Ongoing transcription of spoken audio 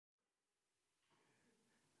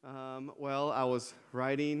Well, I was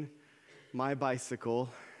riding my bicycle,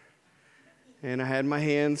 and I had my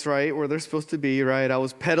hands right where they're supposed to be, right? I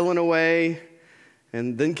was pedaling away,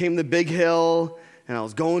 and then came the big hill, and I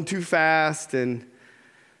was going too fast, and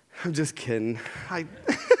I'm just kidding. I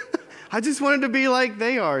just wanted to be like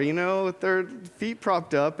they are, with their feet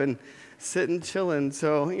propped up and sitting, chilling.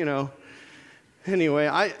 So,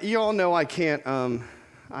 anyway, you all know I can't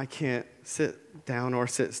sit down or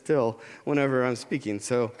sit still whenever I'm speaking.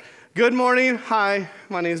 So, good morning. Hi,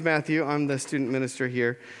 my name is Matthew. I'm the student minister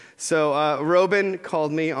here. So, Robin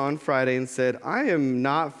called me on Friday and said, I am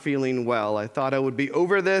not feeling well. I thought I would be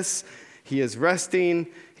over this. He is resting.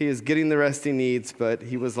 He is getting the rest he needs, but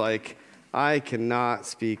he was like, I cannot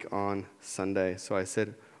speak on Sunday. So I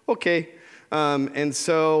said, okay. And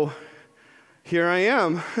so here I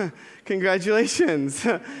am. Congratulations,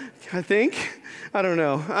 I think. I don't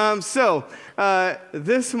know. So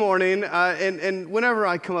this morning, and whenever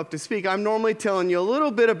I come up to speak, I'm normally telling you a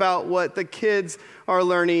little bit about what the kids are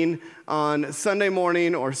learning on Sunday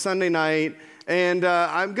morning or Sunday night. And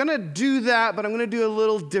I'm going to do that, but I'm going to do it a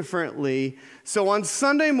little differently. So on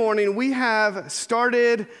Sunday morning, we have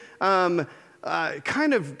started kind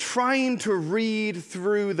of trying to read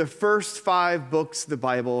through the first 5 books of the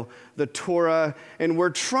Bible, the Torah, and we're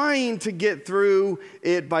trying to get through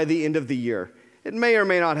it by the end of the year. It may or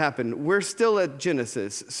may not happen. We're still at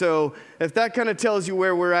Genesis, so if that kind of tells you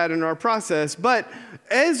where we're at in our process. But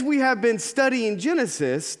as we have been studying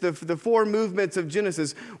Genesis, the 4 movements of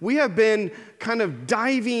Genesis, we have been kind of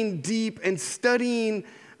diving deep and studying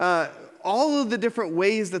all of the different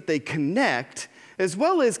ways that they connect, as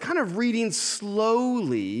well as kind of reading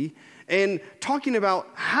slowly and talking about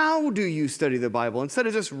how do you study the Bible, instead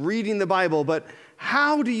of just reading the Bible, but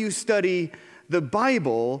how do you study the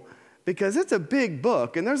Bible, because it's a big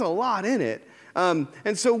book and there's a lot in it. And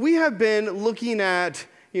so we have been looking at,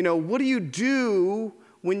 what do you do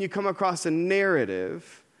when you come across a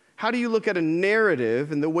narrative? How do you look at a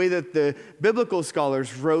narrative and the way that the biblical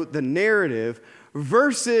scholars wrote the narrative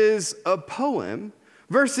versus a poem,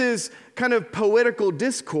 versus kind of poetical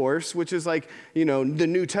discourse, which is like, the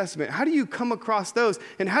New Testament. How do you come across those?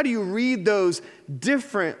 And how do you read those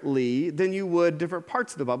differently than you would different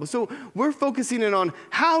parts of the Bible? So we're focusing in on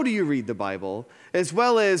how do you read the Bible, as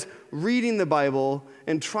well as reading the Bible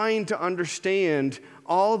and trying to understand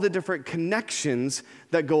all the different connections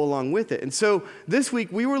that go along with it. And so this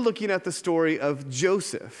week we were looking at the story of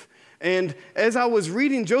Joseph. And as I was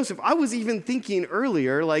reading Joseph, I was even thinking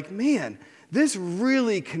earlier, like, man, this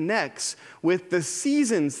really connects with the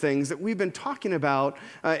seasons things that we've been talking about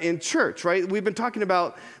in church, right? We've been talking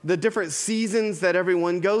about the different seasons that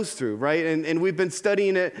everyone goes through, right? And we've been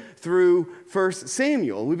studying it through 1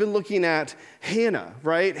 Samuel. We've been looking at Hannah,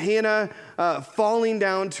 right? Hannah falling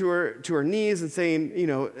down to her knees and saying,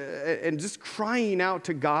 and just crying out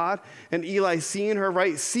to God. And Eli seeing her,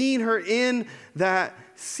 right? Seeing her in that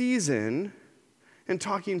season and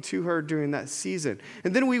talking to her during that season.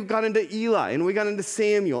 And then we got into Eli and we got into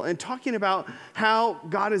Samuel and talking about how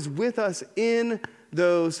God is with us in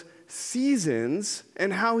those seasons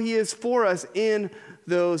and how he is for us in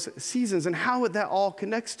those seasons and how that all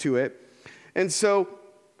connects to it. And so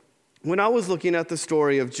when I was looking at the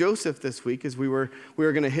story of Joseph this week, as we were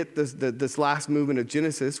going to hit this last movement of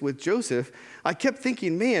Genesis with Joseph, I kept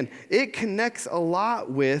thinking, man, it connects a lot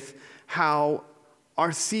with how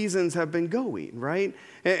our seasons have been going, right?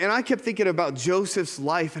 And I kept thinking about Joseph's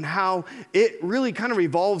life and how it really kind of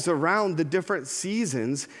revolves around the different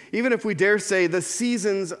seasons, even if we dare say the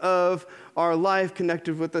seasons of our life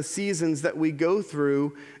connected with the seasons that we go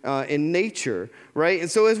through in nature, right? And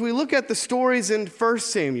so as we look at the stories in 1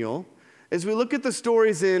 Samuel, as we look at the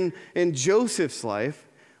stories in Joseph's life,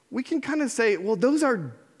 we can kind of say, well, those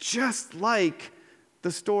are just like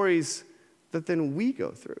the stories that then we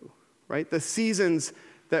go through, right? The seasons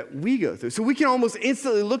that we go through. So we can almost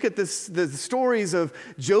instantly look at the stories of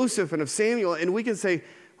Joseph and of Samuel, and we can say,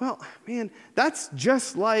 well, man, that's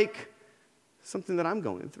just like something that I'm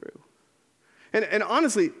going through. And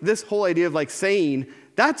honestly, this whole idea of like saying,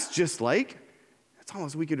 that's just like, it's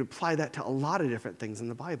almost, we could apply that to a lot of different things in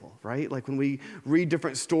the Bible, right? Like when we read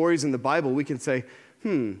different stories in the Bible, we can say,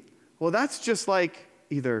 well, that's just like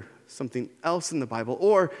either something else in the Bible,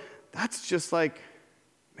 or that's just like,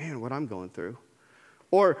 man, what I'm going through,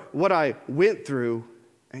 or what I went through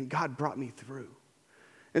and God brought me through.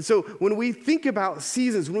 And so when we think about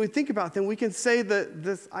seasons, when we think about them, we can say that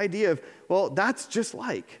this idea of, well, that's just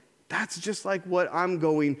like what I'm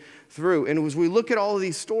going through. And as we look at all of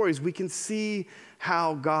these stories, we can see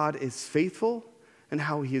how God is faithful and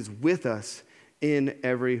how he is with us in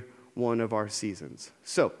every one of our seasons.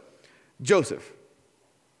 So, Joseph.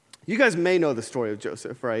 You guys may know the story of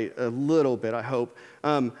Joseph, right? A little bit, I hope.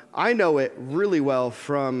 I know it really well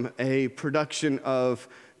from a production of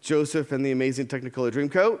Joseph and the Amazing Technicolor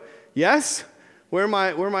Dreamcoat. Yes? Where am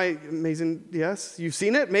I amazing? Yes? You've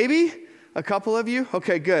seen it, maybe? A couple of you?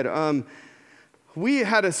 Okay, good. We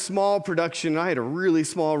had a small production. I had a really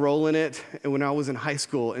small role in it when I was in high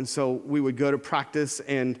school. And so we would go to practice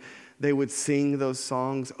and they would sing those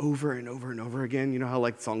songs over and over and over again. You know how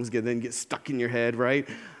like songs get stuck in your head, right?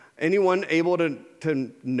 Anyone able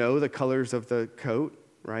to know the colors of the coat,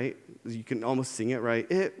 right? You can almost sing it, right?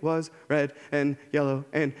 It was red and yellow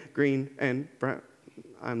and green and brown.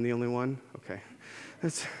 I'm the only one? Okay.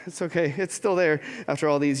 It's okay. It's still there after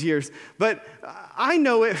all these years. But I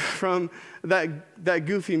know it from that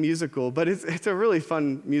goofy musical, but it's a really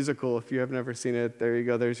fun musical. If you have never seen it, there you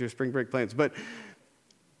go. There's your spring break plans. But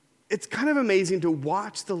it's kind of amazing to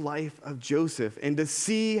watch the life of Joseph and to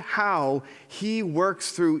see how he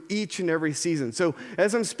works through each and every season. So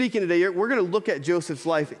as I'm speaking today, we're going to look at Joseph's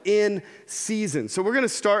life in seasons. So we're going to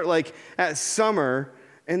start like at summer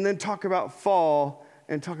and then talk about fall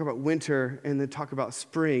and talk about winter and then talk about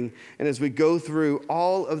spring. And as we go through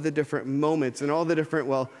all of the different moments and all the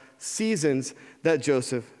different, seasons that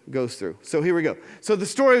Joseph goes through. So here we go. So the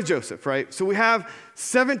story of Joseph, right? So we have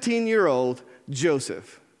 17-year-old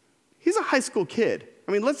Joseph. He's a high school kid.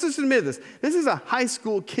 I mean, let's just admit this. This is a high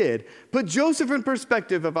school kid. Put Joseph in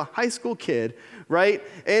perspective of a high school kid, right?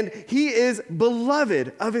 And he is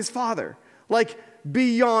beloved of his father, like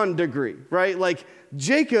beyond degree, right? Like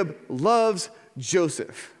Jacob loves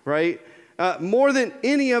Joseph, right? More than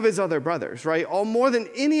any of his other brothers, right? More than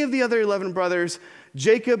any of the other 11 brothers,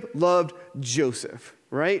 Jacob loved Joseph,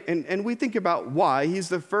 right? And we think about why. He's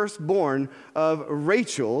the firstborn of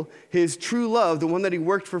Rachel, his true love, the one that he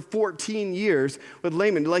worked for 14 years with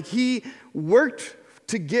Laban. Like he worked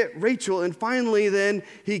to get Rachel, and finally then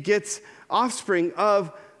he gets offspring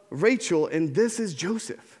of Rachel, and this is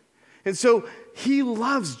Joseph. And so he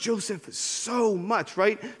loves Joseph so much,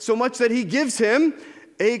 right? So much that he gives him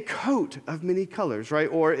a coat of many colors, right?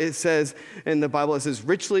 Or it says in the Bible, it says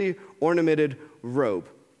richly ornamented robe.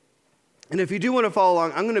 And if you do want to follow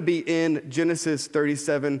along, I'm going to be in Genesis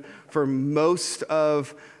 37 for most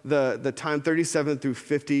of the time, 37 through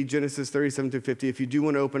 50, Genesis 37 through 50. If you do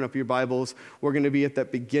want to open up your Bibles, we're going to be at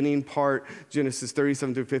that beginning part, Genesis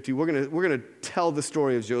 37 through 50. We're going to tell the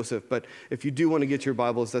story of Joseph, but if you do want to get your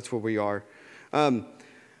Bibles, that's where we are.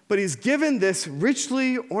 But he's given this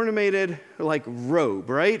richly ornamented robe,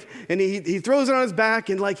 right? And he throws it on his back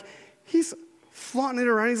and he's flaunting it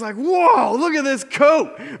around. He's like, whoa, look at this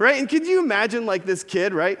coat, right? And could you imagine this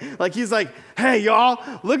kid, right? He's like, hey, y'all,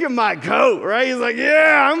 look at my coat, right? He's like,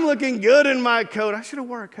 yeah, I'm looking good in my coat. I should have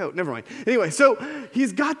wore a coat. Never mind. Anyway, so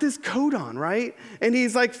he's got this coat on, right? And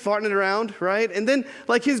he's flaunting it around, right? And then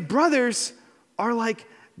his brothers are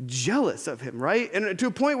jealous of him, right? And to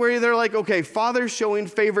a point where they're like, okay, father's showing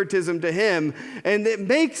favoritism to him, and it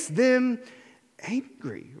makes them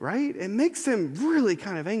angry, right? It makes them really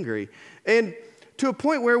kind of angry. And to a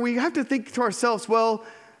point where we have to think to ourselves, well,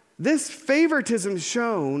 this favoritism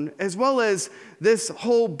shown, as well as this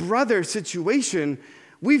whole brother situation,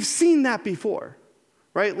 we've seen that before,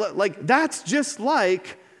 right? That's just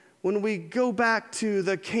like when we go back to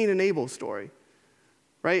the Cain and Abel story.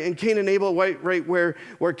 Right? And Cain and Abel, right,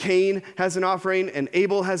 where Cain has an offering and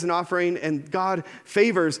Abel has an offering, and God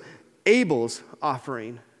favors Abel's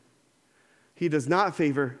offering. He does not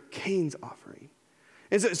favor Cain's offering.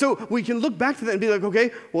 And so we can look back to that and be like,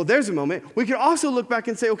 okay, well, there's a moment. We can also look back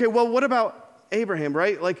and say, okay, well, what about Abraham,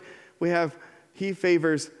 right? He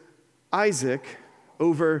favors Isaac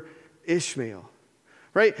over Ishmael.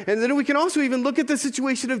 Right? And then we can also even look at the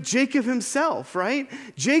situation of Jacob himself, right?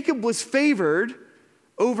 Jacob was favored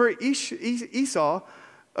over Esau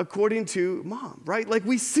according to mom, right?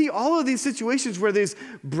 We see all of these situations where there's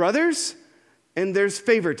brothers and there's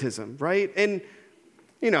favoritism, right? And,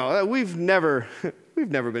 we've never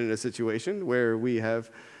been in a situation where we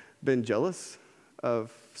have been jealous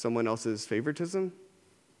of someone else's favoritism.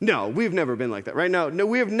 No, we've never been like that, right? No,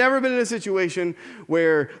 we have never been in a situation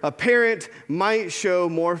where a parent might show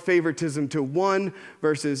more favoritism to one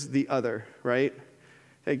versus the other, right?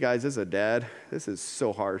 Hey guys, as a dad, this is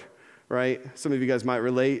so hard, right? Some of you guys might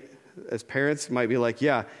relate as parents, might be like,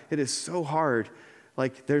 yeah, it is so hard.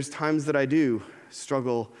 There's times that I do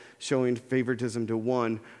struggle showing favoritism to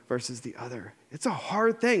one versus the other. It's a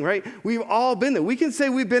hard thing, right? We've all been there. We can say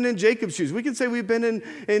we've been in Jacob's shoes. We can say we've been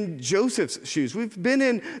in Joseph's shoes. We've been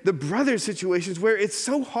in the brother situations where it's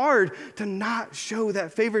so hard to not show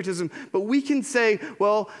that favoritism. But we can say,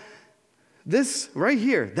 well, this right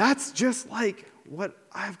here, that's just like what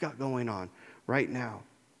I've got going on right now.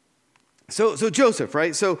 So Joseph,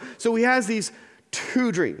 right? So he has these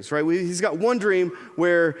two dreams, right? He's got one dream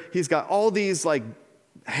where he's got all these like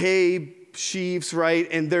hay sheaves, right?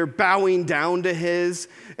 And they're bowing down to his.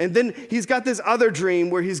 And then he's got this other dream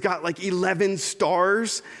where he's got like 11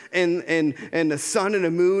 stars and a sun and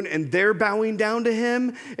a moon, and they're bowing down to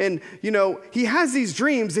him. And, he has these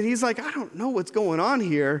dreams and he's like, I don't know what's going on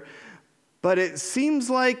here, but it seems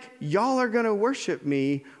like y'all are going to worship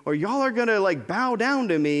me, or y'all are going to like bow down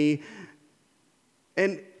to me.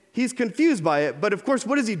 And he's confused by it. But of course,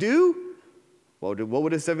 what does he do? Well, what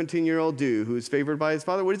would a 17-year-old do who's favored by his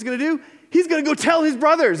father? What is he going to do? He's going to go tell his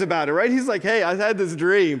brothers about it, right? He's like, hey, I had this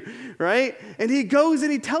dream, right? And he goes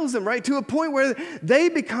and he tells them, right? To a point where they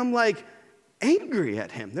become like angry at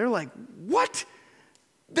him. They're like, what?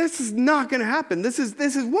 This is not going to happen. This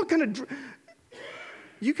is what kind of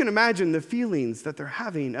You can imagine the feelings that they're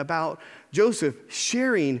having about Joseph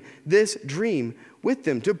sharing this dream with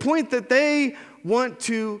them, to a point that they want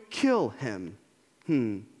to kill him.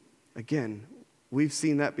 Again, we've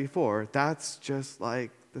seen that before. That's just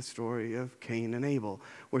like the story of Cain and Abel.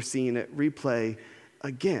 We're seeing it replay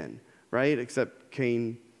again, right? Except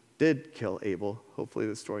Cain did kill Abel. Hopefully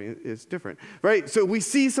the story is different, right? So we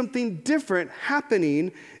see something different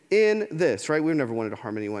happening in this, right? We've never wanted to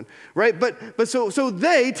harm anyone, right? But so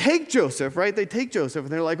they take Joseph, right? They take Joseph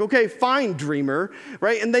and they're like, okay, fine, dreamer,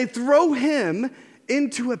 right? And they throw him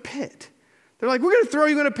into a pit. They're like, we're going to throw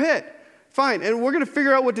you in a pit. Fine, and we're going to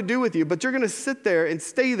figure out what to do with you, but you're going to sit there and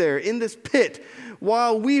stay there in this pit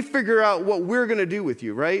while we figure out what we're going to do with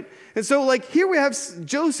you, right? And so, like, here we have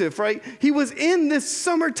Joseph, right? He was in this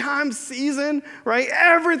summertime season, right?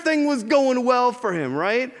 Everything was going well for him,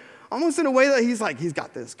 right? Almost in a way that he's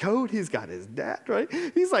got this coat, he's got his dad, right?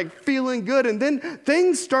 He's like feeling good, and then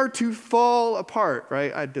things start to fall apart,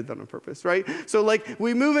 right? I did that on purpose, right? So like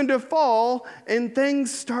we move into fall, and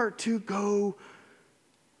things start to go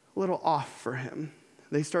a little off for him.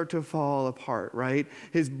 They start to fall apart, right?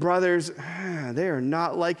 His brothers, they are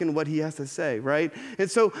not liking what he has to say, right?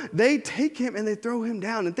 And so they take him and they throw him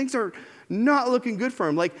down, and things are not looking good for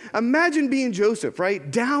him. Like, imagine being Joseph,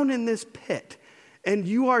 right? Down in this pit, and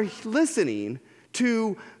you are listening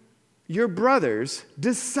to your brothers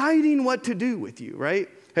deciding what to do with you, right?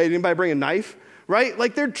 Hey, did anybody bring a knife, right?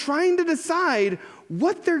 Like, they're trying to decide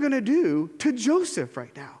what they're going to do to Joseph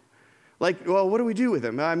right now. Like, well, what do we do with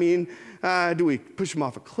him? I mean, do we push him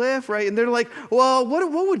off a cliff, right? And they're like, well,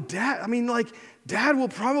 what would Dad, Dad will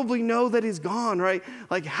probably know that he's gone, right?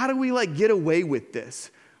 Like, how do we, like, get away with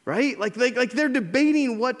this, right? Like they're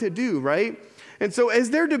debating what to do, right? And so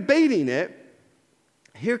as they're debating it,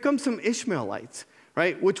 here comes some Ishmaelites,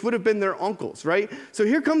 right? Which would have been their uncles, right? So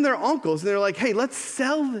here come their uncles, and they're like, hey, let's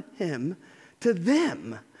sell him to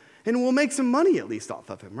them, and we'll make some money at least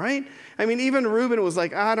off of him, right? I mean, even Reuben was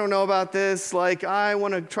like, I don't know about this. Like, I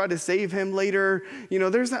want to try to save him later.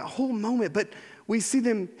 There's that whole moment. But we see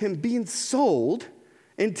him being sold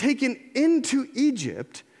and taken into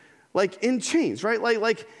Egypt, like in chains, right?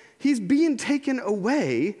 Like he's being taken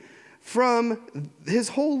away from his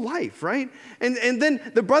whole life, right? And then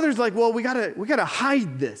the brother's like, well, we gotta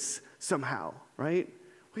hide this somehow, right?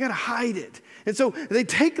 We gotta hide it. And so they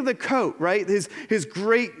take the coat, right? His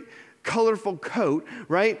great colorful coat,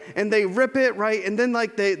 right? And they rip it, right? And then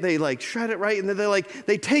like they like shred it, right? And then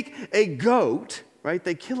they take a goat, right?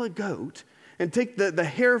 They kill a goat and take the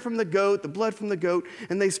hair from the goat, the blood from the goat,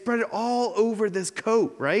 and they spread it all over this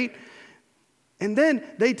coat, right? And then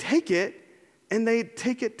they take it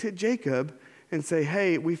to Jacob and say,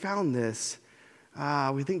 hey, we found this.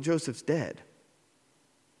 We think Joseph's dead.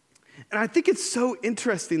 And I think it's so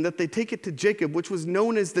interesting that they take it to Jacob, which was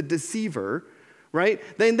known as the deceiver, right?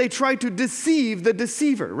 Then they try to deceive the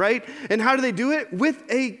deceiver, right? And how do they do it? With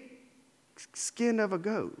a skin of a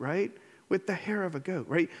goat, right? With the hair of a goat,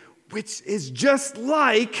 right? Which is just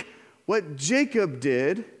like what Jacob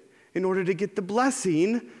did in order to get the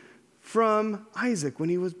blessing from Isaac when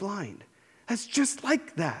he was blind. That's just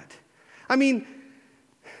like that. I mean,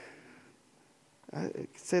 I could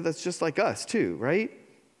say that's just like us too, right?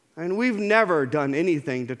 And we've never done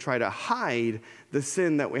anything to try to hide the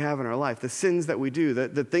sin that we have in our life, the sins that we do,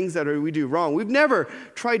 the things that we do wrong. We've never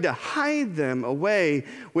tried to hide them away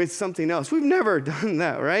with something else. We've never done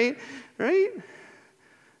that, right? Right?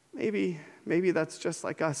 Maybe that's just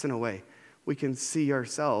like us in a way. We can see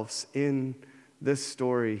ourselves in this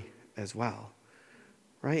story as well,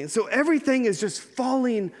 right? And so everything is just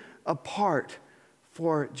falling apart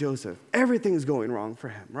for Joseph. Everything's going wrong for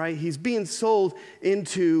him, right? He's being sold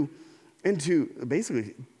into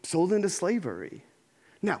basically sold into slavery.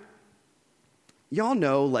 Now, y'all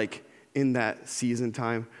know, like in that season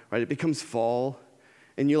time, right? It becomes fall,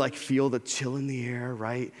 and you like feel the chill in the air,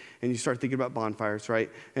 right? And you start thinking about bonfires,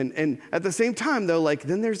 right? And at the same time though, like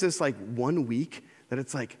then there's this like 1 week that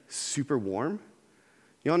it's like super warm.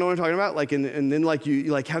 You all know what I'm talking about? Like, and then like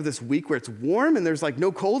you like have this week where it's warm and there's like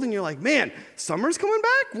no cold and you're like, man, summer's coming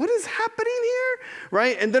back? What is happening here?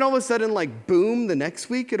 Right? And then all of a sudden, like, boom, the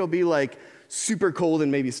next week it'll be like super cold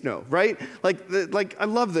and maybe snow, right? Like I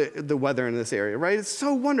love the weather in this area, right? It's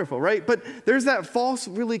so wonderful, right? But there's that false,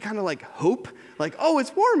 really kind of like hope, like, oh,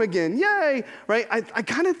 it's warm again, yay, right? I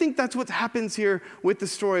kind of think that's what happens here with the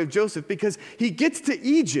story of Joseph, because he gets to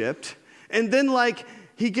Egypt and then like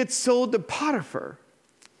he gets sold to Potiphar.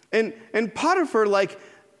 And Potiphar like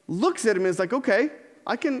looks at him and is like, okay,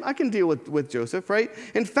 I can deal with Joseph, right?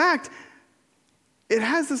 In fact, it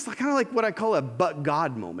has this kind of like what I call a but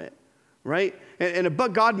God moment, right? And a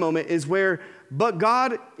but God moment is where but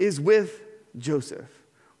God is with Joseph,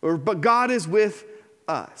 or but God is with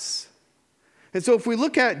us. And so if we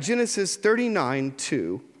look at Genesis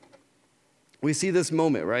 39:2, we see this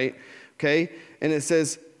moment, right? Okay, and it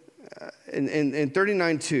says in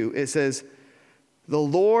 39:2, it says, the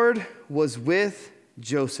Lord was with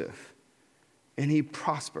Joseph, and he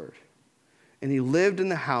prospered, and he lived in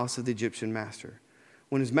the house of the Egyptian master.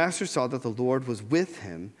 When his master saw that the Lord was with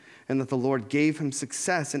him, and that the Lord gave him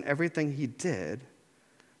success in everything he did,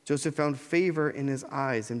 Joseph found favor in his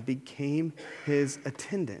eyes and became his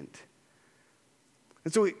attendant.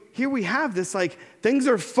 And so here we have this, like, things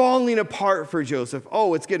are falling apart for Joseph.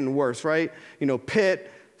 Oh, it's getting worse, right? You know, pit,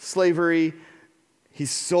 slavery,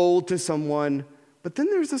 he's sold to someone. But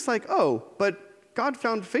then there's this like, oh, but God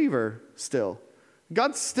found favor still.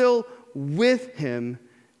 God's still with him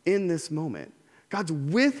in this moment. God's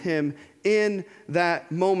with him in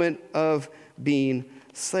that moment of being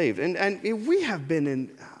saved. And we have been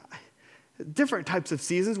in different types of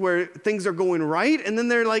seasons where things are going right and then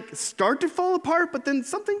they're like start to fall apart, but then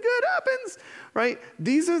something good happens, right?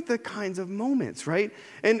 These are the kinds of moments, right?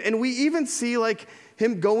 And we even see like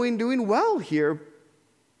him doing well here,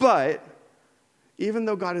 but even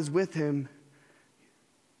though God is with him,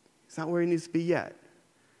 he's not where he needs to be yet.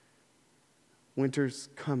 Winter's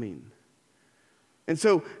coming. And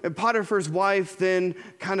so Potiphar's wife then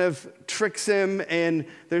kind of tricks him, and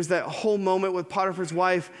there's that whole moment with Potiphar's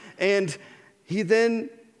wife, and he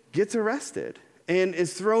then gets arrested and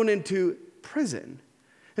is thrown into prison.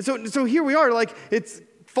 And so here we are, like it's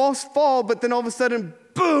false fall, but then all of a sudden,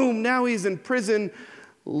 boom, now he's in prison,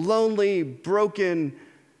 lonely, broken.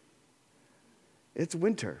 It's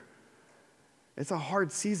winter. It's a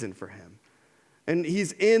hard season for him. And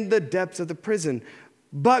he's in the depths of the prison.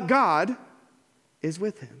 But God is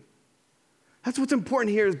with him. That's what's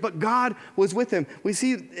important here is, but God was with him. We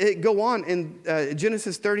see it go on in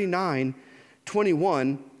Genesis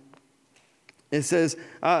 39:21. It says,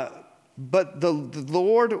 but the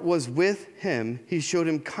Lord was with him. He showed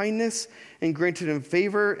him kindness and granted him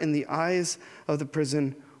favor in the eyes of the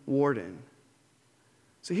prison warden.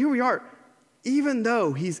 So here we are. Even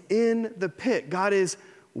though he's in the pit, God is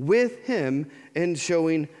with him and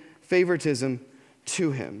showing favoritism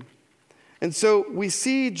to him. And so we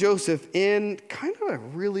see Joseph in kind of a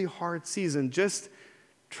really hard season, just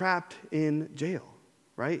trapped in jail,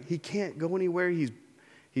 right? He can't go anywhere. He's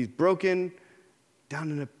broken,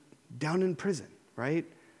 down in prison, right?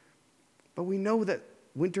 But we know that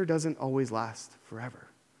winter doesn't always last forever.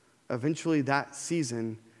 Eventually that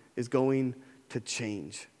season is going to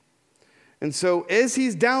change. And so as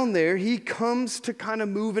he's down there, he comes to kind of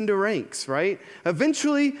move into ranks, right?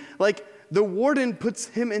 Eventually, like the warden puts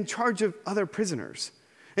him in charge of other prisoners.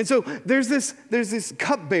 And so there's this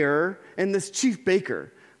cupbearer and this chief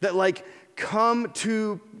baker that like come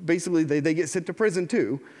to, basically they get sent to prison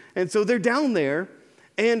too. And so they're down there,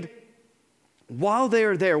 and while they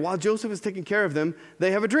are there, while Joseph is taking care of them, they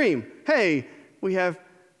have a dream. Hey,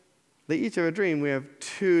 they each have a dream. We have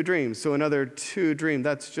 2 dreams. So another 2 dreams.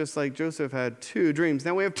 That's just like Joseph had 2 dreams.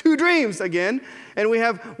 Now we have 2 dreams again. And we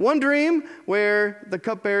have one dream where the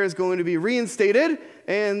cupbearer is going to be reinstated,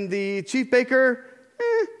 and the chief baker,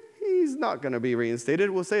 he's not going to be reinstated.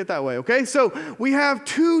 We'll say it that way, okay? So we have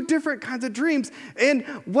 2 different kinds of dreams. And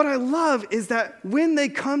what I love is that when they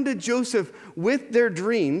come to Joseph with their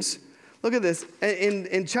dreams, look at this.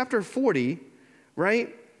 In chapter 40,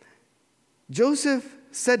 right? Joseph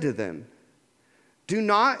said to them, do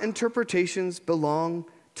not interpretations belong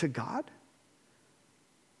to God?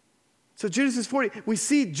 So Genesis 40, we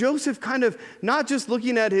see Joseph kind of not just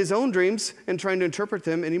looking at his own dreams and trying to interpret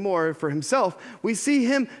them anymore for himself. We see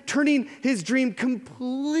him turning his dream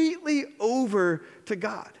completely over to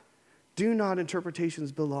God. Do not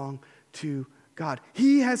interpretations belong to God?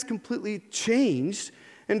 He has completely changed,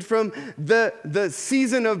 And from the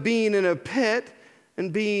season of being in a pit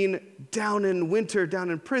and being down in winter, down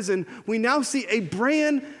in prison, we now see a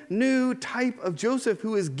brand new type of Joseph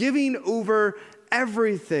who is giving over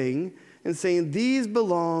everything and saying, these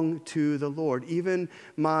belong to the Lord. Even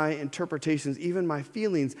my interpretations, even my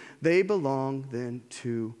feelings, they belong then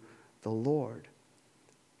to the Lord.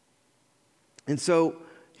 And so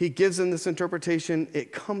he gives them this interpretation.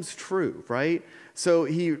 It comes true, right? So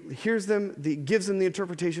he hears them, gives them the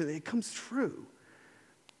interpretation. It comes true.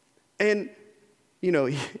 And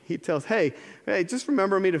he tells, hey, just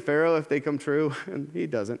remember me to Pharaoh if they come true. And he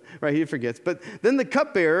doesn't, right? He forgets. But then the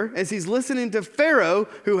cupbearer, as he's listening to Pharaoh,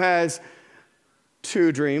 who has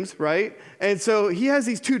 2 dreams, right? And so he has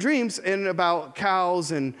these 2 dreams and about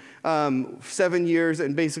cows and 7 years.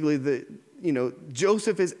 And basically,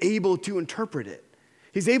 Joseph is able to interpret it.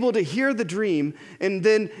 He's able to hear the dream and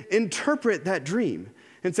then interpret that dream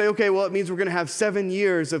and say, okay, well, it means we're going to have 7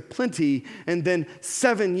 years of plenty and then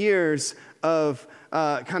 7 years of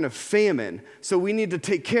kind of famine. So we need to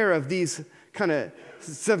take care of these kind of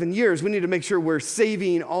 7 years. We need to make sure we're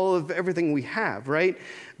saving all of everything we have, right?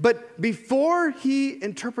 But before he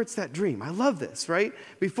interprets that dream, I love this, right?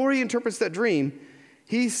 Before he interprets that dream,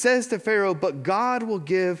 he says to Pharaoh, but God will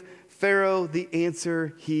give Pharaoh the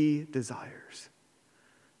answer he desires,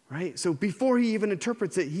 right? So before he even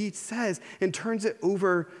interprets it, he says and turns it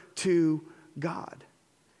over to God.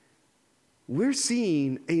 We're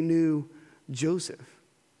seeing a new Joseph.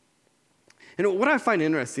 And what I find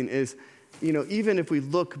interesting is, even if we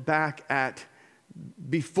look back at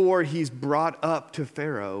before he's brought up to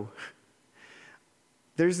Pharaoh,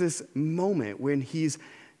 there's this moment when he's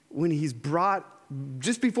brought,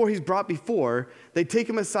 just before he's brought before, they take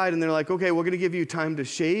him aside and they're like, okay, we're going to give you time to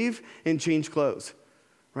shave and change clothes,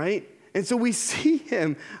 right? And so we see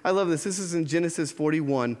him, I love this. This is in Genesis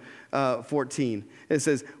 41, 14. It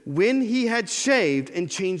says, when he had shaved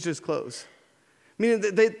and changed his clothes. Meaning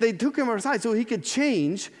they took him aside so he could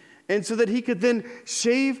change and so that he could then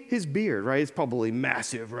shave his beard, right? It's probably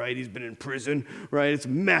massive, right? He's been in prison, right? It's a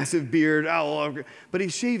massive beard. But he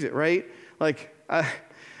shaves it, right? Like,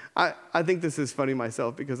 I think this is funny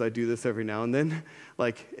myself because I do this every now and then.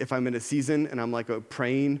 Like, if I'm in a season and I'm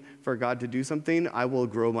praying for God to do something, I will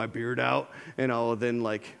grow my beard out and I'll then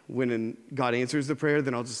when God answers the prayer,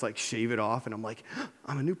 then I'll just shave it off and I'm like,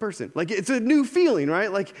 I'm a new person. It's a new feeling,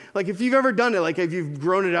 right? Like if you've ever done it, if you've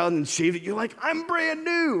grown it out and then shaved it, you're like, I'm brand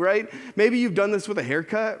new, right? Maybe you've done this with a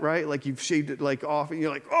haircut, right? You've shaved it off and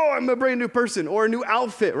you're like, oh, I'm a brand new person, or a new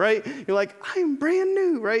outfit, right? You're like, I'm brand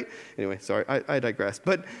new, right? Anyway, sorry, I digress.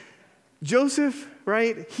 But Joseph,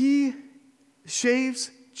 right? He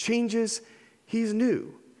shaves, changes, he's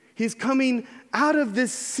new. He's coming out of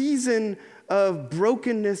this season of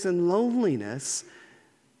brokenness and loneliness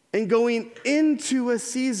and going into a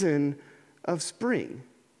season of spring.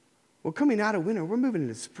 We're coming out of winter, we're moving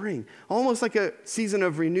into spring, almost like a season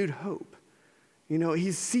of renewed hope.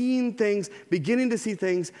 He's seeing things, beginning to see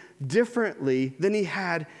things differently than he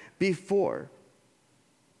had before.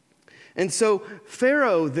 And so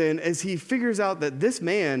Pharaoh then, as he figures out that this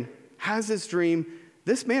man has this dream,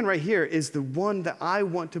 this man right here is the one that I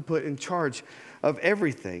want to put in charge of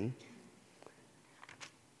everything.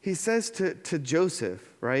 He says to Joseph,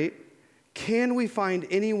 right? Can we find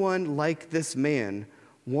anyone like this man,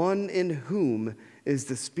 one in whom is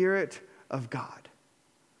the Spirit of God?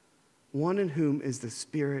 One in whom is the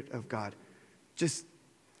Spirit of God. Just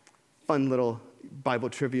fun little Bible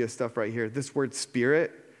trivia stuff right here. This word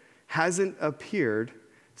Spirit hasn't appeared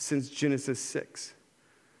since Genesis 6.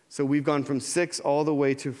 So we've gone from 6 all the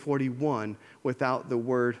way to 41 without the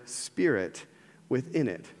word Spirit within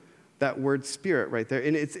it. That word Spirit right there.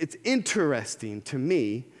 And it's interesting to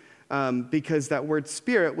me because that word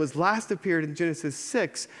Spirit was last appeared in Genesis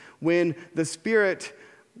 6 when the Spirit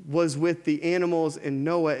was with the animals in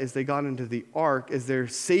Noah as they got into the ark, as they're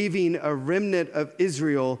saving a remnant of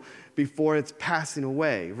Israel before it's passing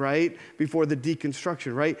away, right? Before the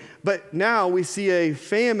deconstruction, right? But now we see a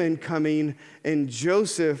famine coming, and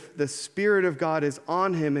Joseph, the Spirit of God is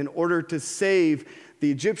on him in order to save the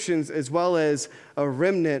Egyptians as well as a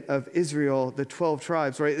remnant of Israel, the 12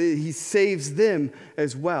 tribes, right? He saves them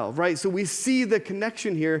as well, right? So we see the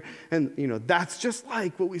connection here, and that's just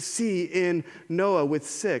like what we see in Noah with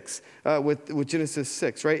Genesis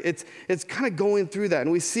 6, right? It's kind of going through that,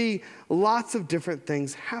 and we see lots of different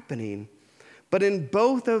things happening. But in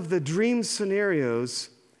both of the dream scenarios,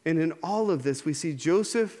 and in all of this, we see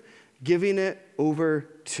Joseph giving it over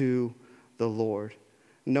to the Lord,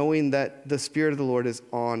 knowing that the Spirit of the Lord is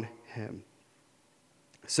on him.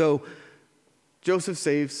 So Joseph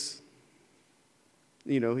saves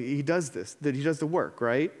he does this, that he does the work,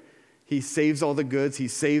 right? He saves all the goods. He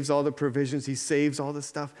saves all the provisions. He saves all the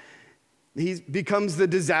stuff. He becomes the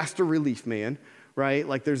disaster relief man, right?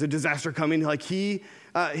 Like there's a disaster coming. Like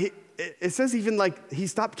it says even like he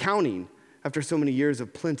stopped counting after so many years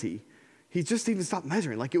of plenty. He just even stopped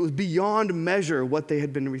measuring. Like it was beyond measure what they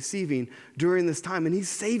had been receiving during this time. And he's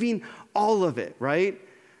saving all of it, right?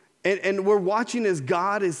 And we're watching as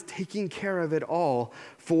God is taking care of it all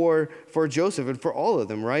for Joseph and for all of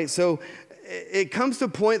them, right? So it comes to a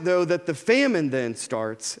point, though, that the famine then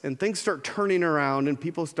starts and things start turning around and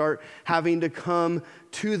people start having to come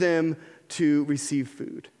to them to receive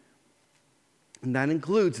food. And that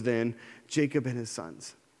includes then Jacob and his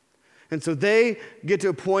sons. And so they get to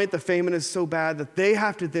a point, the famine is so bad that they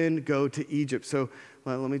have to then go to Egypt. So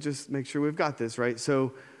let me just make sure we've got this, right?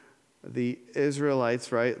 So the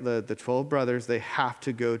Israelites, right, the 12 brothers, they have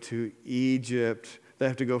to go to Egypt. They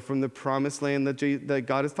have to go from the promised land that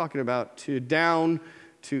God is talking about down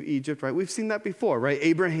to Egypt, right? We've seen that before, right?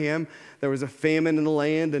 Abraham, there was a famine in the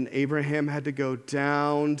land, and Abraham had to go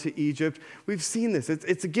down to Egypt. We've seen this.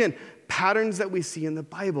 It's again, patterns that we see in the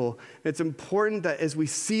Bible. It's important that as we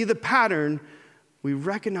see the pattern, we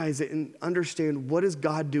recognize it and understand what is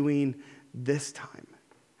God doing this time?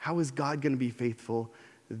 How is God going to be faithful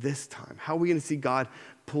this time? How are we going to see God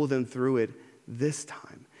pull them through it this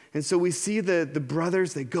time? And so we see the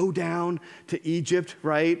brothers, they go down to Egypt,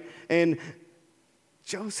 right? And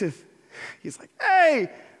Joseph, he's like,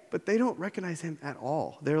 hey, but they don't recognize him at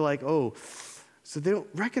all. They're like, oh, so they don't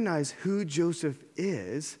recognize who Joseph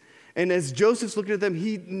is. And as Joseph's looking at them,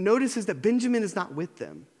 he notices that Benjamin is not with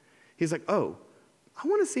them. He's like, oh, I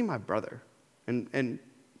want to see my brother. And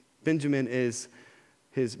Benjamin is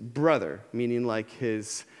his brother, meaning like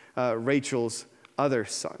his Rachel's other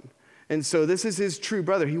son. And so this is his true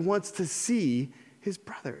brother. He wants to see his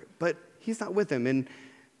brother, but he's not with him. And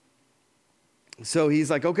so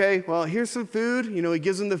he's like, okay, well, here's some food. He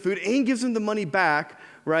gives him the food and he gives him the money back,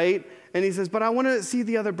 right? And he says, but I want to see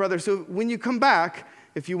the other brother. So when you come back,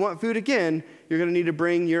 if you want food again, you're going to need to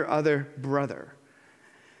bring your other brother.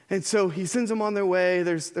 And so he sends them on their way.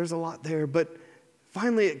 There's a lot there, but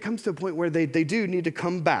finally it comes to a point where they do need to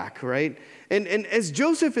come back, right? And as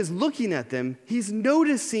Joseph is looking at them, he's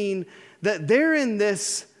noticing that they're in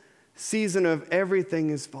this season of everything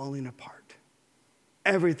is falling apart.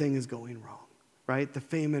 Everything is going wrong, right? The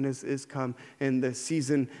famine is come, and the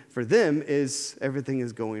season for them is everything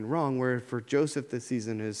is going wrong, where for Joseph the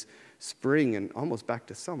season is spring and almost back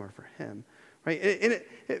to summer for him, right? And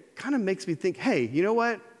it kind of makes me think, hey, you know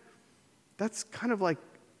what? That's kind of like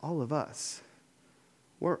all of us.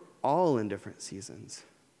 We're all in different seasons.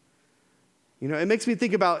 It makes me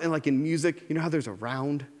think about in music, how there's a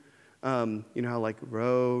round, how like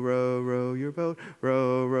row, row, row your boat,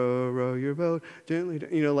 row, row, row your boat, gently,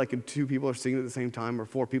 like and two people are singing at the same time or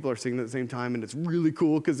four people are singing at the same time, and it's really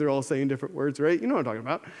cool because they're all saying different words, right? You know what I'm talking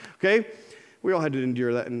about, okay? We all had to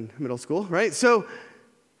endure that in middle school, right? So,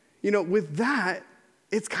 with that,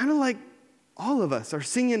 it's kind of like all of us are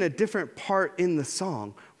singing a different part in the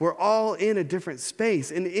song. We're all in a different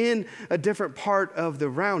space and in a different part of the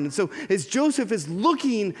round. And so as Joseph is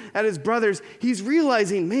looking at his brothers, he's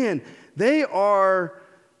realizing, man, they are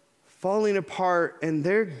falling apart and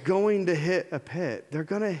they're going to hit a pit. They're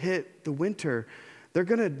going to hit the winter. They're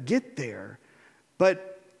going to get there.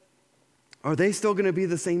 But are they still going to be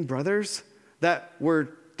the same brothers that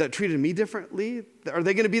treated me differently? Are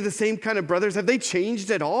they going to be the same kind of brothers? Have they changed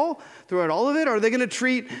at all throughout all of it? Or are they going to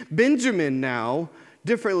treat Benjamin now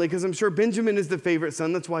differently? Because I'm sure Benjamin is the favorite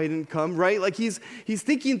son. That's why he didn't come, right? Like he's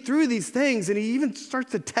thinking through these things, and he even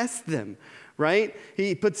starts to test them, right?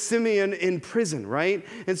 He puts Simeon in prison, right?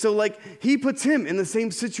 And so he puts him in the same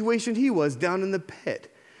situation he was down in the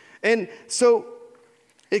pit. And so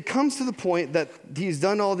it comes to the point that he's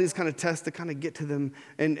done all these kind of tests to kind of get to them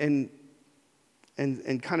and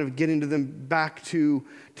kind of getting to them back to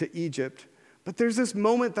Egypt. But there's this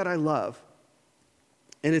moment that I love.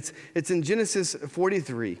 And it's in Genesis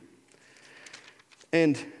 43.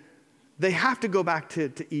 And they have to go back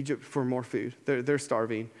to Egypt for more food. They're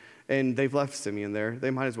starving. And they've left Simeon there.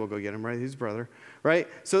 They might as well go get him, right? He's his brother, right?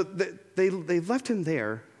 So they've left him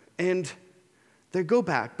there. And they go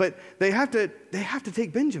back. But they have to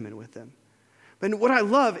take Benjamin with them. And what I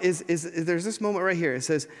love is there's this moment right here. It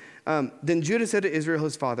says, then Judah said to Israel,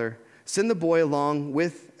 his father, send the boy along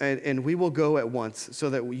with, and we will go at once, so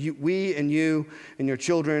that we and you and your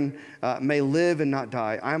children may live and not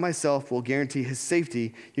die. I myself will guarantee his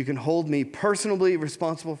safety. You can hold me personally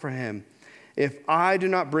responsible for him. If I do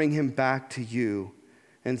not bring him back to you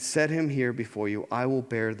and set him here before you, I will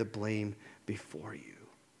bear the blame before you.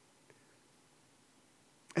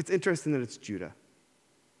 It's interesting that it's Judah.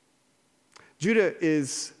 Judah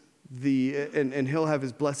is and he'll have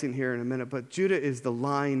his blessing here in a minute, but Judah is the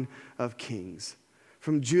line of kings.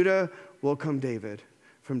 From Judah will come David.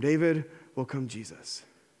 From David will come Jesus.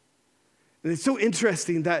 And it's so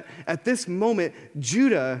interesting that at this moment,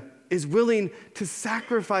 Judah is willing to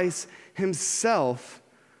sacrifice himself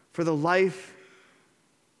for the life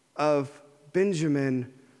of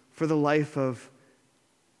Benjamin, for the life of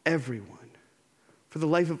everyone, for the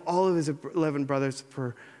life of all of his 11 brothers,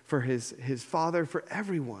 for his father, for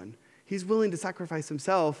everyone. He's willing to sacrifice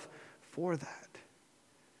himself for that.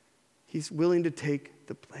 He's willing to take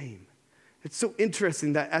the blame. It's so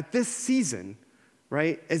interesting that at this season,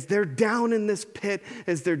 right, as they're down in this pit,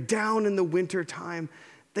 as they're down in the winter time,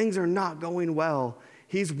 things are not going well.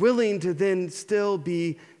 He's willing to then still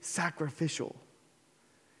be sacrificial.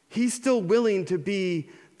 He's still willing to be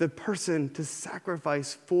the person to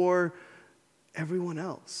sacrifice for everyone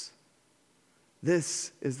else.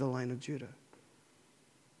 This is the line of Judah.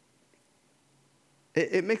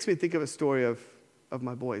 It makes me think of a story of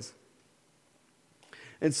my boys.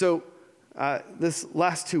 And so this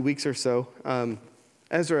last 2 weeks or so,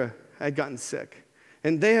 Ezra had gotten sick.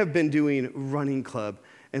 And they have been doing running club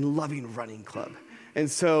and loving running club. And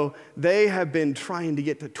so they have been trying to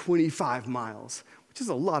get to 25 miles, which is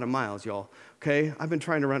a lot of miles, y'all. Okay, I've been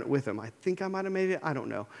trying to run it with them. I think I might have made it. I don't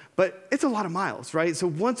know. But it's a lot of miles, right? So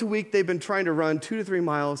once a week, they've been trying to run 2 to 3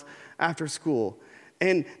 miles after school.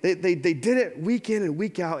 And they did it week in and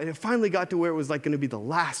week out, and it finally got to where it was like going to be the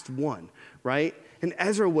last one, right? And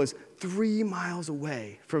Ezra was 3 miles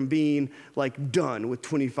away from being like done with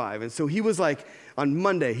 25. And so he was like, on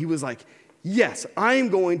Monday, he was like, yes, I'm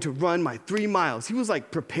going to run my 3 miles. He was like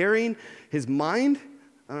preparing his mind.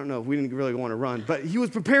 I don't know if we didn't really want to run, but he was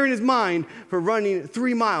preparing his mind for running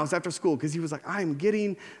 3 miles after school because he was like, I'm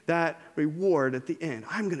getting that reward at the end.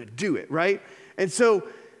 I'm going to do it, right? And so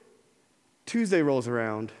Tuesday rolls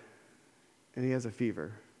around, and he has a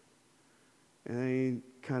fever. And he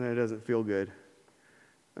kind of doesn't feel good.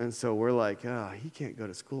 And so we're like, he can't go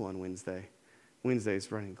to school on Wednesday.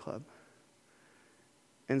 Wednesday's running club.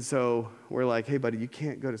 And so we're like, hey, buddy, you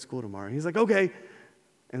can't go to school tomorrow. And he's like, okay.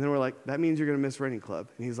 And then we're like, that means you're going to miss running club.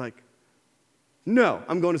 And he's like, no,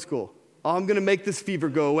 I'm going to school. I'm going to make this fever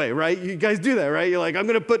go away, right? You guys do that, right? You're like, I'm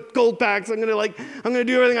going to put cold packs. I'm going to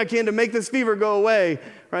do everything I can to make this fever go away,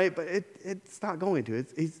 right? But it's not going to.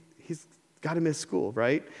 He's got to miss school,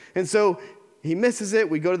 right? And so he misses it.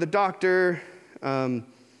 We go to the doctor,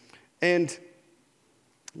 and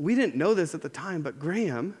we didn't know this at the time, but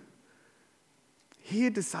Graham, he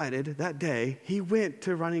had decided that day, he went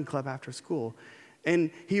to running club after school,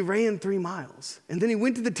 and he ran 3 miles. And then he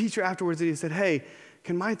went to the teacher afterwards, and he said, hey,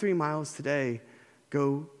 can my 3 miles today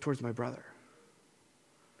go towards my brother?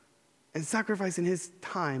 And sacrificing his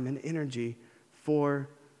time and energy for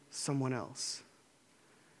someone else.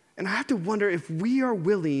 And I have to wonder if we are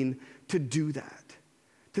willing to do that.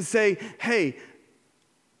 To say, hey,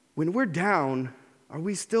 when we're down, are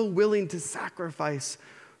we still willing to sacrifice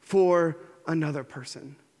for another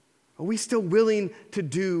person? Are we still willing to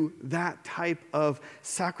do that type of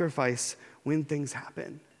sacrifice when things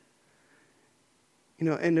happen? You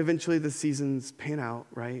know, and eventually the seasons pan out,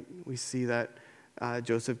 right? We see that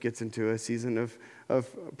Joseph gets into a season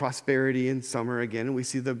of prosperity in summer again. And we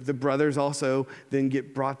see the brothers also then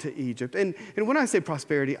get brought to Egypt. And when I say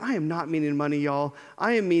prosperity, I am not meaning money, y'all.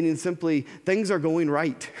 I am meaning simply things are going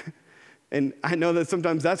right. And I know that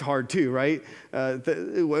sometimes that's hard too, right?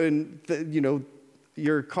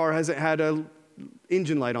 Your car hasn't had a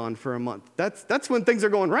engine light on for a month. That's when things are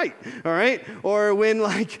going right, all right? Or when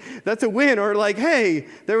that's a win, or hey,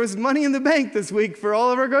 there was money in the bank this week for all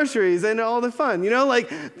of our groceries and all the fun,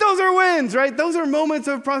 those are wins, right? Those are moments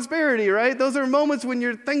of prosperity, right? Those are moments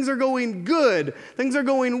when things are going good, things are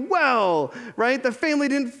going well, right? The family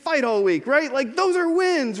didn't fight all week, right? Those are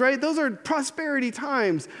wins, right? Those are prosperity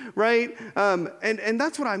times, right? And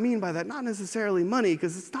that's what I mean by that, not necessarily money,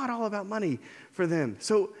 because it's not all about money for them.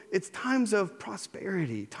 So it's times of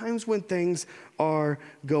prosperity, times when things are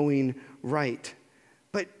going right.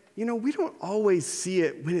 But, we don't always see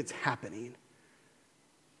it when it's happening.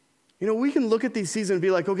 We can look at these seasons and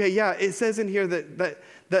be like, okay, yeah, it says in here that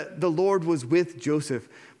the Lord was with Joseph.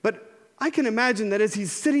 But I can imagine that as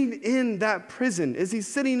he's sitting in that prison, as he's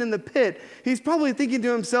sitting in the pit, he's probably thinking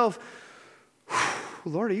to himself,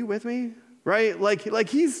 Lord, are you with me? Right?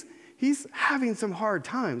 He's having some hard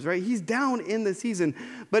times, right? He's down in the season.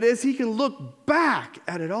 But as he can look back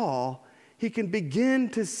at it all, he can begin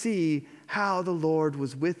to see how the Lord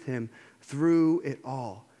was with him through it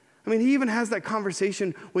all. I mean, he even has that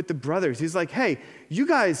conversation with the brothers. He's like, hey, you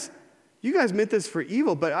guys you guys meant this for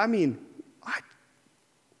evil, but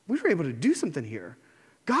we were able to do something here.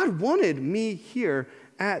 God wanted me here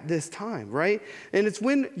at this time, right? And it's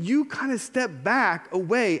when you kind of step back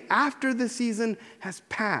away after the season has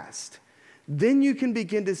passed, then you can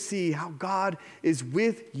begin to see how God is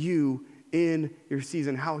with you in your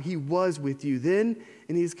season, how he was with you then,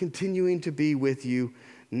 and he's continuing to be with you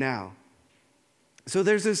now. So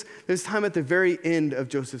there's this time at the very end of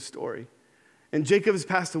Joseph's story, and Jacob has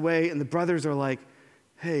passed away, and the brothers are like,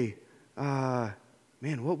 hey,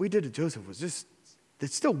 man, what we did to Joseph was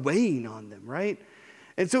it's still weighing on them, right?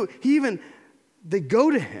 And so they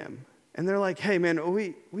go to him, and they're like, hey, man,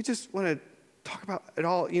 we just want to talk about it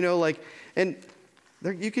all, and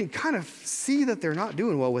you can kind of see that they're not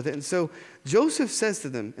doing well with it. And so Joseph says to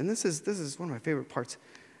them, and this is one of my favorite parts.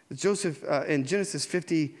 Joseph, in Genesis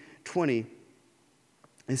 50:20,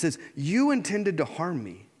 it says, you intended to harm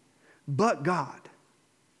me, but God.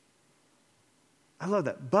 I love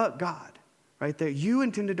that, but God, right there. You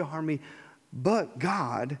intended to harm me, but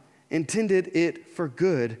God intended it for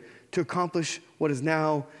good to accomplish what is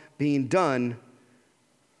now being done,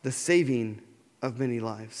 the saving of many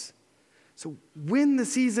lives. So when the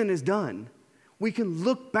season is done, we can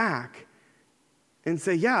look back and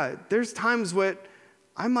say, yeah, there's times when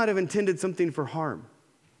I might have intended something for harm.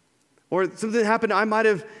 Or something happened, I might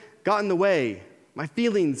have gotten in the way. My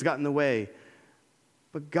feelings got in the way.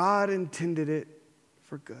 But God intended it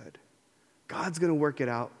for good. God's going to work it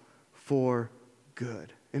out for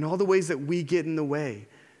good. In all the ways that we get in the way,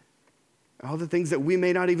 all the things that we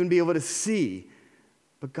may not even be able to see,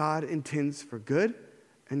 but God intends for good,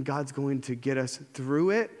 and God's going to get us through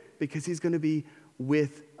it because he's going to be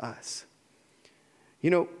with us.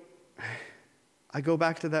 I go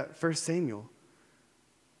back to that 1 Samuel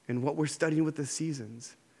and what we're studying with the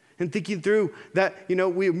seasons and thinking through that,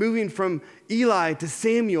 we're moving from Eli to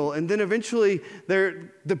Samuel, and then eventually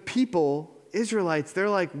the people, Israelites, they're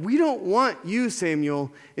like, we don't want you,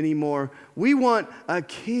 Samuel, anymore. We want a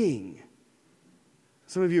king.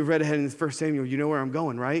 Some of you have read ahead in 1 Samuel. You know where I'm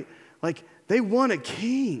going, right? Like, they want a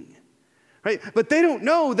king, right? But they don't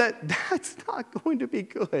know that that's not going to be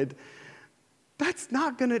good. That's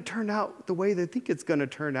not going to turn out the way they think it's going to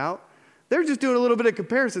turn out. They're just doing a little bit of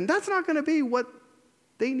comparison. That's not going to be what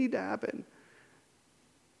they need to happen.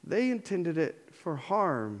 They intended it for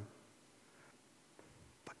harm.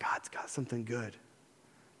 But God's got something good.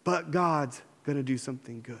 But God's going to do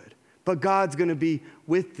something good. But God's going to be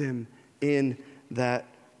with them in that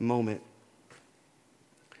moment.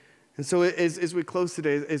 And so as we close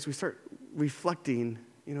today, as we start reflecting,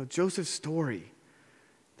 Joseph's story,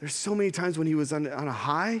 there's so many times when he was on a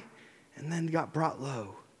high and then got brought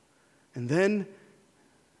low. And then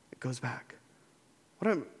it goes back.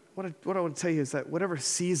 What I want to tell you is that whatever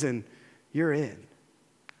season you're in,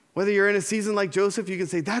 whether you're in a season like Joseph, you can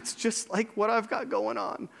say, that's just like what I've got going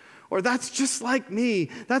on. Or that's just like me.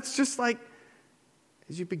 That's just like,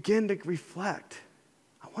 as you begin to reflect,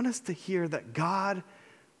 I want us to hear that God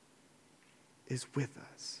is with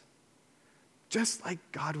us. Just like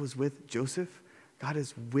God was with Joseph, God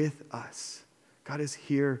is with us. God is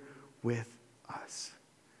here with us.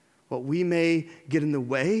 What we may get in the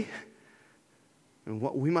way and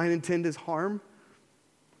what we might intend as harm,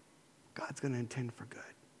 God's going to intend for good.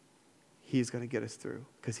 He's going to get us through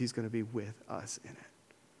because he's going to be with us in it.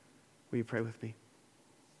 Will you pray with me?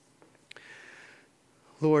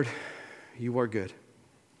 Lord, you are good,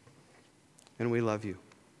 and we love you.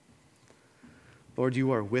 Lord,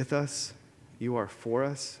 you are with us. You are for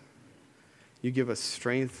us. You give us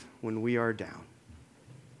strength when we are down.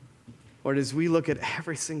 Lord, as we look at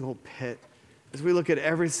every single pit, as we look at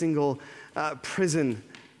every single prison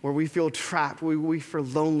where we feel trapped, where we feel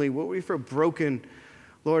lonely, where we feel broken,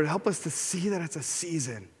 Lord, help us to see that it's a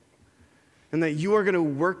season and that you are going to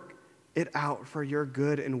work it out for your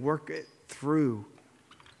good and work it through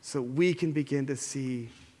so we can begin to see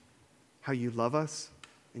how you love us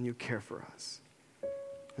and you care for us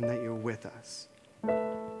and that you're with us.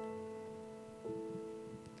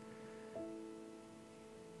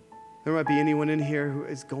 There might be anyone in here who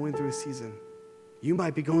is going through a season. You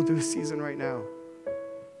might be going through a season right now.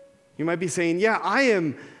 You might be saying, yeah, I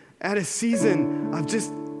am at a season of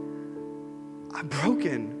just, I'm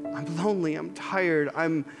broken, I'm lonely, I'm tired,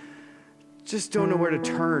 I'm just don't know where to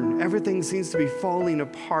turn. Everything seems to be falling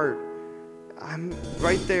apart. I'm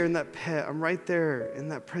right there in that pit. I'm right there in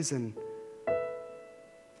that prison.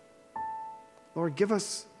 Lord, give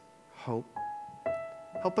us hope.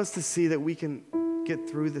 Help us to see that we can get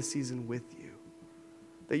through the season with you,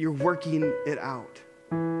 that you're working it out.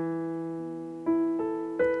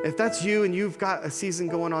 If that's you and you've got a season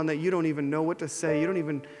going on that you don't even know what to say,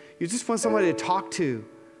 you you just want somebody to talk to,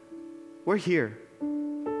 we're here.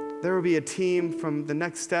 There will be a team from the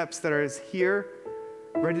Next Steps that is here,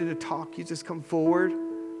 ready to talk. You just come forward,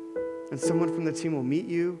 and someone from the team will meet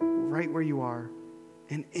you right where you are.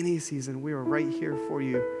 In any season, we are right here for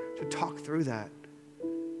you to talk through that.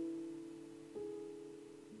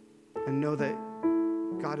 And know that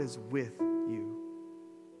God is with you.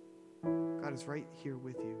 God is right here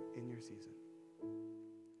with you in your season.